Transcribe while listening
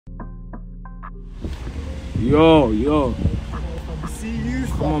Yo. See you,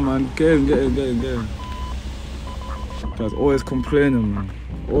 fam. Come on, man. Get in. Guys always complaining, man.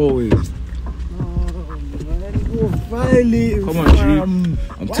 Always. Come on, G.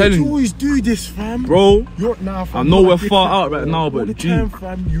 I'm telling you. Why always do this, fam? Bro, fam, I know we're far out right now, but G.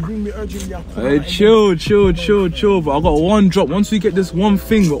 Fam, you ring me urgently. Hey, chill. But I got one drop. Once we get this one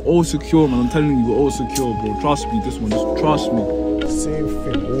thing, we're all secure, man. I'm telling you, we're all secure, bro. Trust me, this one. Just trust me. Same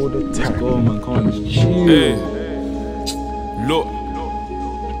thing all the time. Let's go, man. Come on, just chill. Hey, look.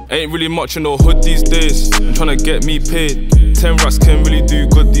 Ain't really much in the hood these days. I'm tryna get me paid. 10 racks can really do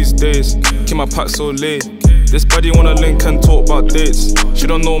good these days. Keep my pack so late. This baddie wanna link and talk about dates. She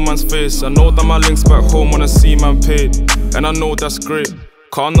don't know man's face. I know that my links back home wanna see man paid. And I know that's great.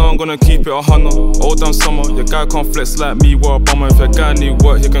 Cause I know I'm gonna keep it a hunna. All down summer, your guy can't flex like me, what a bummer. If your guy need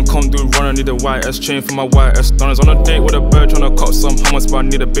work, he can come do run. I need a YS chain for my YS stunners. On a date with a bird, tryna cut some hummus, but I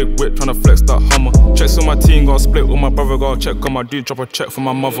need a big whip, tryna flex that hummer. Checks on my team, got split with my brother, got check on my dude, drop a check for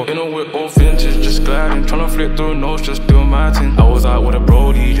my mother. You know we're all vintage, just gliding, tryna flip through notes, just doing my thing. I was out with a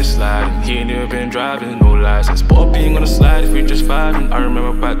brodie, just sliding. He ain't never been driving, no license. But up being on the slide if we just vibing. I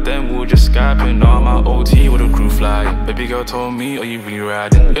remember back then we were just skyping. Now I'm out OT with a crew flying. Baby girl told me, are you really riding?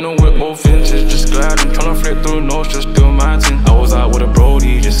 You know we're all vintage, just gliding. Tryna flip through notes, just doing my thing. I was out with a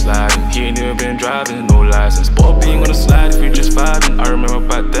brodie, just sliding. He ain't never been driving, no license. But up being on the slide if we just vibing. I remember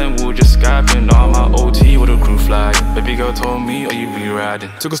back then we were just skyping. Now I'm out OT with a crew flying. Baby girl told me, are you really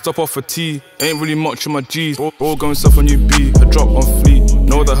riding? Took a stop off for tea, ain't really much in my G's. Bro going stuff on UB, a drop on fleet.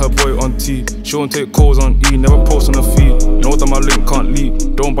 Know that her boy on T, she won't take calls on E, never post on her feed. Know that my link can't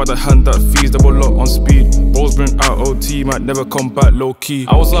leak, don't buy the hand that feeds, double lock on speed. Bros bring out OT, might never come back low key.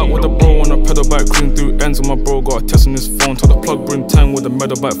 I was out with a bro on a pedal bike, cruising through ends when my bro got a test on his phone. Told the plug bring 10 with a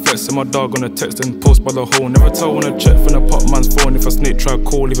medal bike flex, and my dog on a text and post by the hole. Never tell when I check from the pop man's phone. If a snake try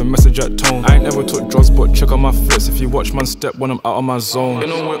call, leave a message at tone. I ain't never took drugs, but check on my flex if you watch man step when I'm out of my zone. You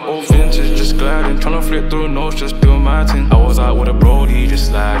know we're all vintage, just gliding, tryna flip through notes, just doing my thing. I was out with a brodie, just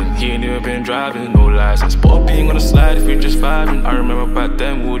sliding. He ain't never been driving, no license. But up being on the slide if we just vibing. I remember back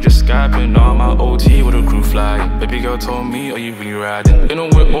then we were just skyping. Now I'm out OT with a crew flying. Baby girl told me, are you really riding? You know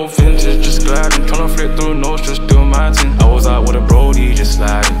we're all vintage, just gliding. Tryna flip through notes, just doing my thing. I was out with a brodie, just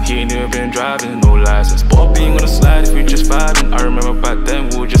sliding. He ain't never been driving, no license. But up being on the slide if we just vibing. I remember back then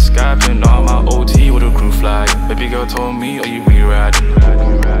we were just skyping. Now I'm out OT with a crew flying. Baby girl told me, are you really riding?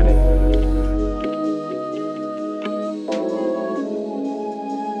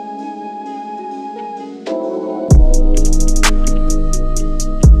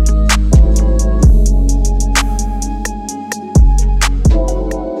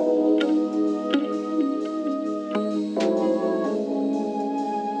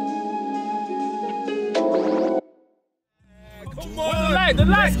 The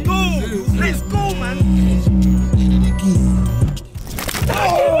light. Let's go, man.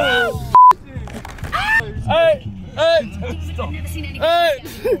 Hey.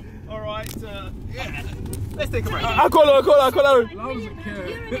 Alright, yeah. Let's take a break. I call out.